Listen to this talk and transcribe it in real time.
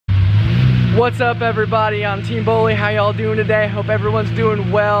What's up, everybody? I'm Team Bully. How y'all doing today? Hope everyone's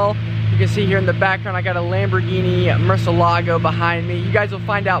doing well. You can see here in the background I got a Lamborghini Murcielago behind me. You guys will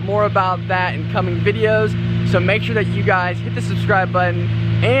find out more about that in coming videos, so make sure that you guys hit the subscribe button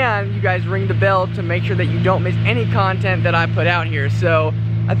and you guys ring the bell to make sure that you don't miss any content that I put out here. So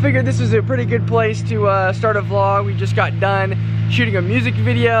I figured this was a pretty good place to start a vlog. We just got done shooting a music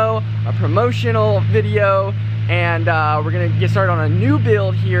video, a promotional video, and we're gonna get started on a new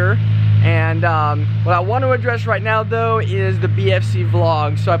build here. And what I want to address right now though is the BFC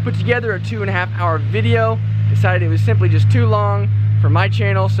vlog. So I put together a 2.5 hour video, decided it was simply just too long for my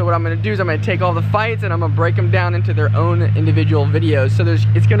channel. So what I'm going to do is I'm going to take all the fights and I'm going to break them down into their own individual videos. So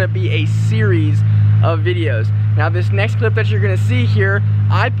it's going to be a series of videos. Now this next clip that you're going to see here,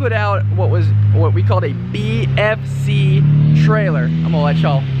 I put out what we called a BFC trailer. I'm going to let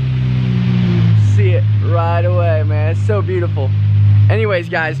y'all see it right away, man. It's so beautiful. Anyways,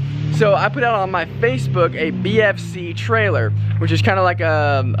 guys, so I put out on my Facebook a BFC trailer, which is kind of like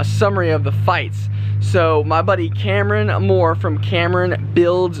a summary of the fights. So my buddy Cameron Moore from Cameron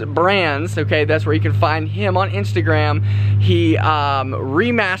Builds Brands, okay, that's where you can find him on Instagram. He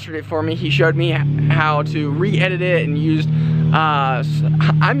remastered it for me. He showed me how to re-edit it and used,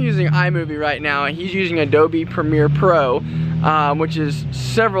 I'm using iMovie right now, and he's using Adobe Premiere Pro, which is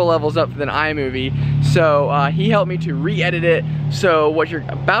several levels up than iMovie. So he helped me to re-edit it. So what you're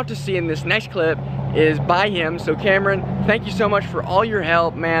about to see in this next clip is by him. So Cameron, thank you so much for all your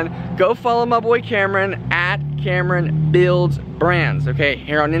help, man. Go follow my boy Cameron at Cameron Builds Brands, okay,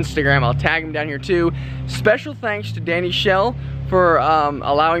 here on Instagram. I'll tag him down here too. Special thanks to Danny Shell for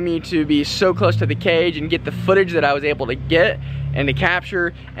allowing me to be so close to the cage and get the footage that I was able to get and to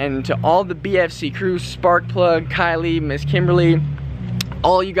capture, and to all the BFC crew, Sparkplug, Kylie, Miss Kimberly,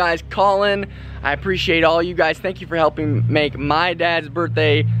 all you guys, Colin, I appreciate all you guys. Thank you for helping make my dad's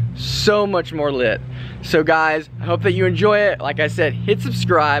birthday so much more lit. So guys, I hope that you enjoy it. Like I said, hit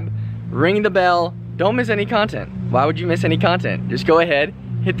subscribe, ring the bell, don't miss any content. Why would you miss any content? Just go ahead,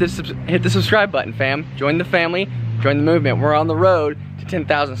 hit the subscribe button, fam. Join the family, join the movement. We're on the road to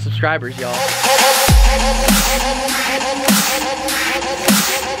 10,000 subscribers, y'all.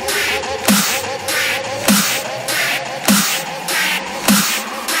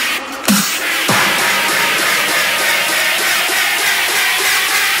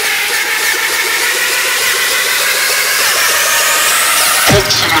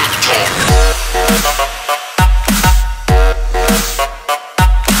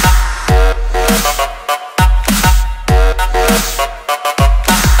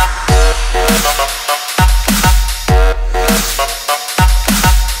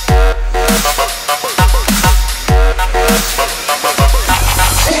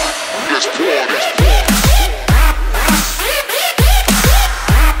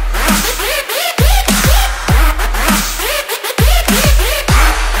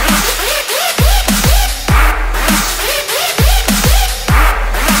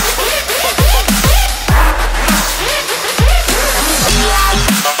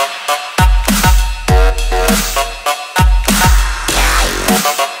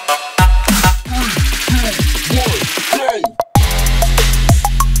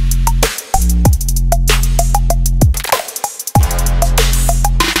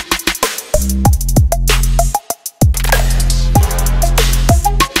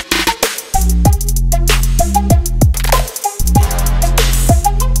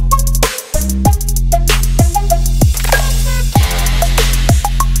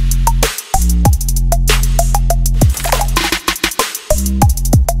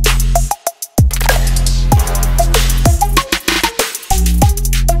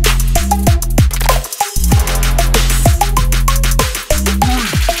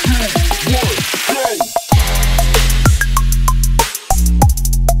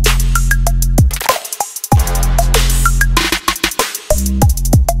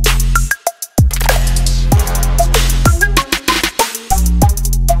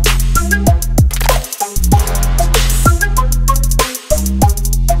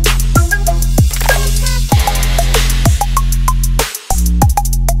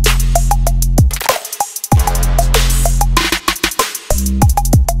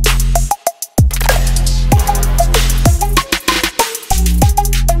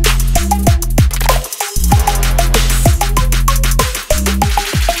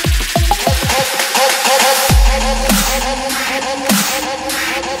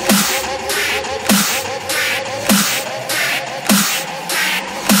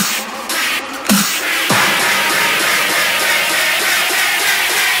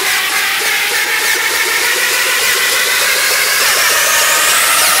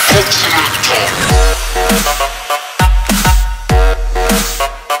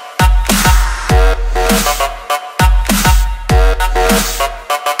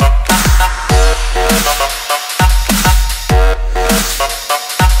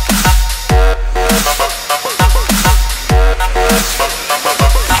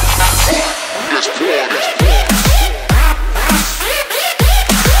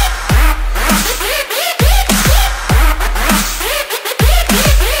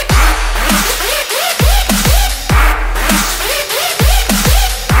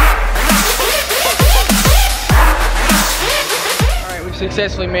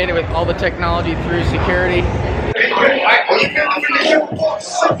 Successfully made it with all the technology through security. This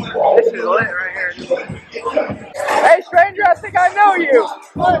is lit right here. Hey stranger, I think I know you.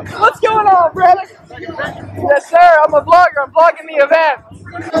 What's going on, brother? Yes sir, I'm a vlogger. I'm vlogging the event.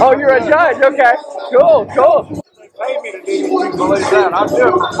 Oh, you're a judge? Okay. Cool, cool. Pay me to do this, you believe that? I'm doing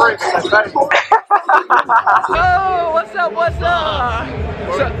it for free because they pay me. Oh, what's up, what's up?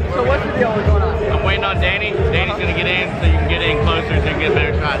 So what's the deal going on? I'm waiting on Danny. Danny's gonna get in so you can get in closer so you can get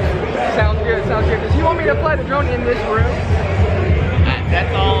better shots. Sounds good, sounds good. Does he want me to fly the drone in this room?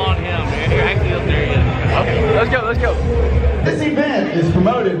 That's all on him, man. You're actually up there yet. Okay, let's go, let's go. This event is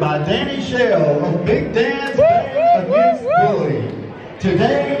promoted by Danny Shell of Big Dan's Band Against Bully.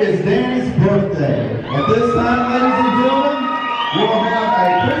 Today is Danny's birthday. At this time, ladies and gentlemen, we will have a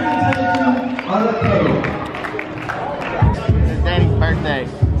presentation on the code. It's Danny's birthday.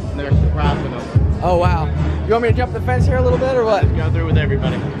 They're surprising him. Oh wow. You want me to jump the fence here a little bit or what? Let's go through with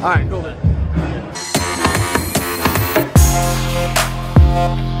everybody. Alright, cool.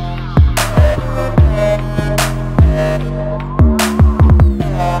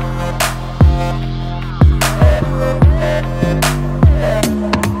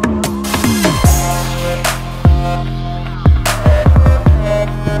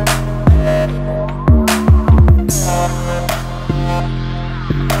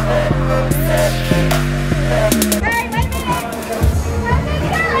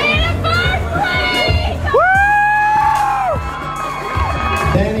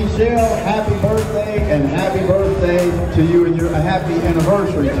 Happy birthday and happy birthday to you and a happy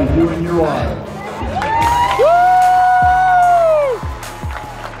anniversary to you and your wife. Woo!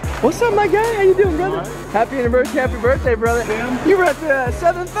 What's up, my guy? How you doing, brother? Happy anniversary, happy birthday, brother. You were at the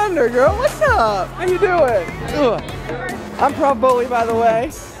Southern Thunder, girl. What's up? How you doing? Ugh. I'm Prof Bully, by the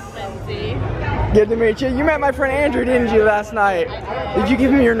way. Lindsay. Good to meet you. You met my friend Andrew, didn't you, last night? Did you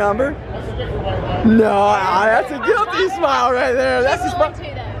give him your number? No, that's a guilty smile right there. That's his smile.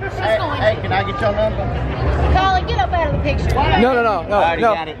 Hey, can I get your number? Colin, get up out of the picture. No.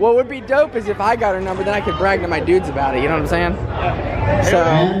 Got it. What would be dope is if I got her number, then I could brag to my dudes about it. You know what I'm saying? So.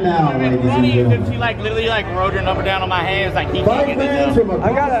 And now, ladies and gentlemen, She literally wrote her number down on my hands like he can't get this fans up. from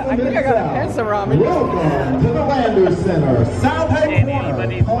across I think I got a pencil on me. Welcome to the Landers Center, South Head Corner,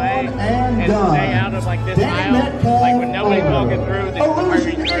 Way Pawn and stay out Gun. of like this Danny aisle, like when nobody's Metcalf, walking through, this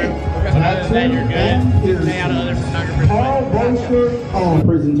Illusion parking through. Inc. Other than that, you're good. Just stay out of other photographers' Carl way. Brosher on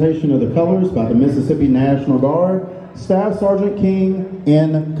presentation of the colors by the Mississippi National Guard, Staff Sergeant King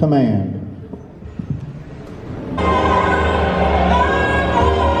in command.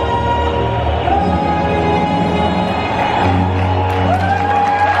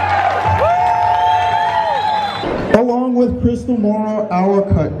 Along with Crystal Mora, our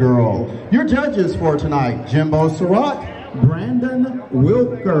cut girl. Your judges for tonight, Jimbo Surratt, Brandon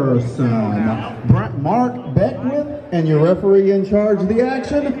Wilkerson, Mark Beckwith, and your referee in charge of the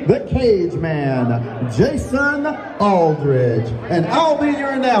action, the Cage Man, Jason Aldridge. And I'll be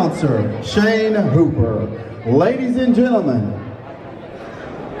your announcer, Shane Hooper. Ladies and gentlemen,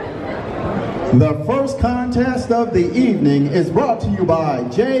 the first contest of the evening is brought to you by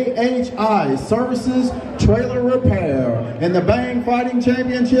JHI Services Trailer Repair in the Bang Fighting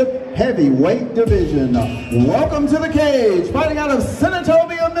Championship Heavyweight Division. Welcome to the cage, fighting out of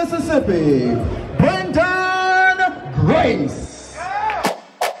Senatobia, Mississippi, Brendan Grace.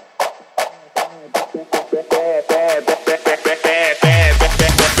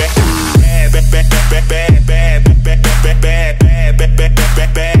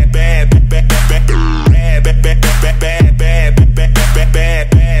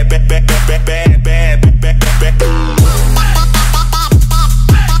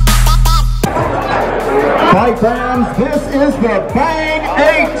 Fight fans, this is the Bang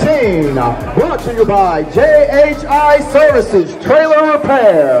 18, brought to you by JHI Services Trailer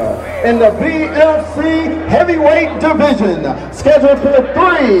Repair in the BFC Heavyweight Division, scheduled for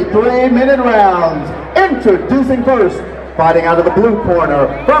 3 3-minute rounds. Introducing first, fighting out of the blue corner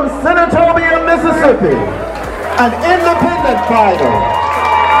from Senatobia, Mississippi, an independent fighter.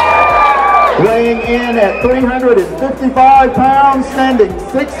 Weighing in at 355 pounds, standing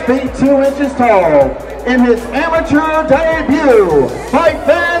 6 feet 2 inches tall. In his amateur debut, fight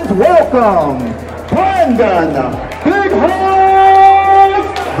fans welcome Brandon Big Horse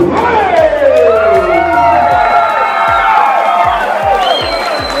Gray!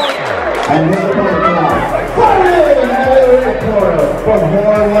 And his opponent tonight, fighting from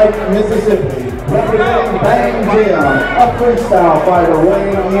Horn Lake, Mississippi, representing Bang Jim, a freestyle fighter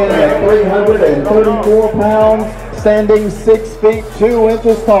weighing in at 334 pounds, standing 6 feet 2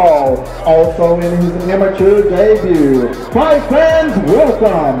 inches tall. Also in his amateur debut. Fight fans,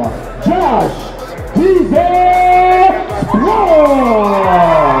 welcome Josh Splawn!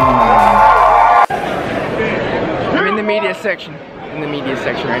 I'm in the media section.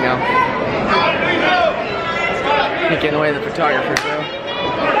 Right now. Can't get in the way of the photographers though.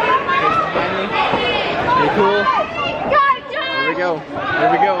 Behind me. Pretty cool. Here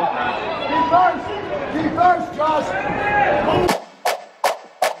we go. Keep first, Josh.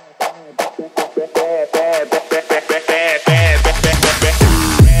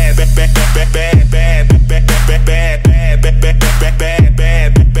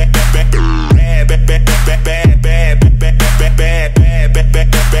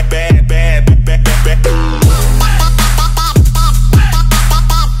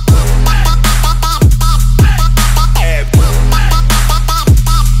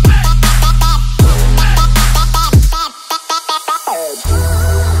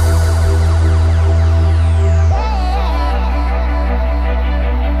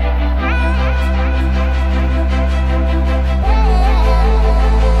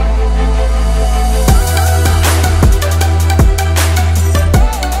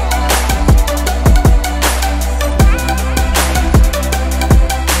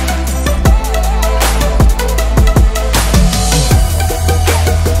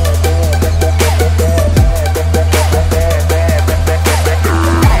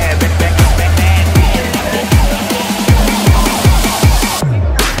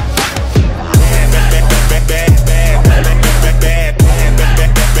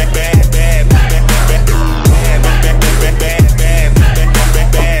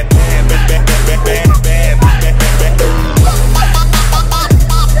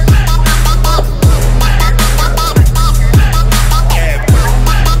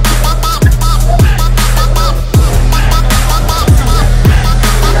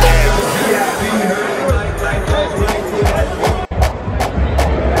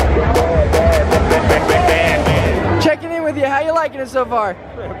 How you liking it so far?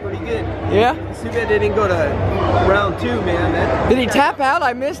 Pretty good. Yeah? Too bad they didn't go to round 2, man. Did he tap out?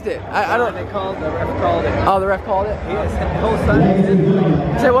 I missed it. I don't. The ref called it. Oh, the ref called it? Yes, the whole side of his head's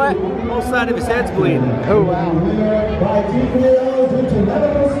bleeding. Say what? The whole side of his head's bleeding. Oh, wow.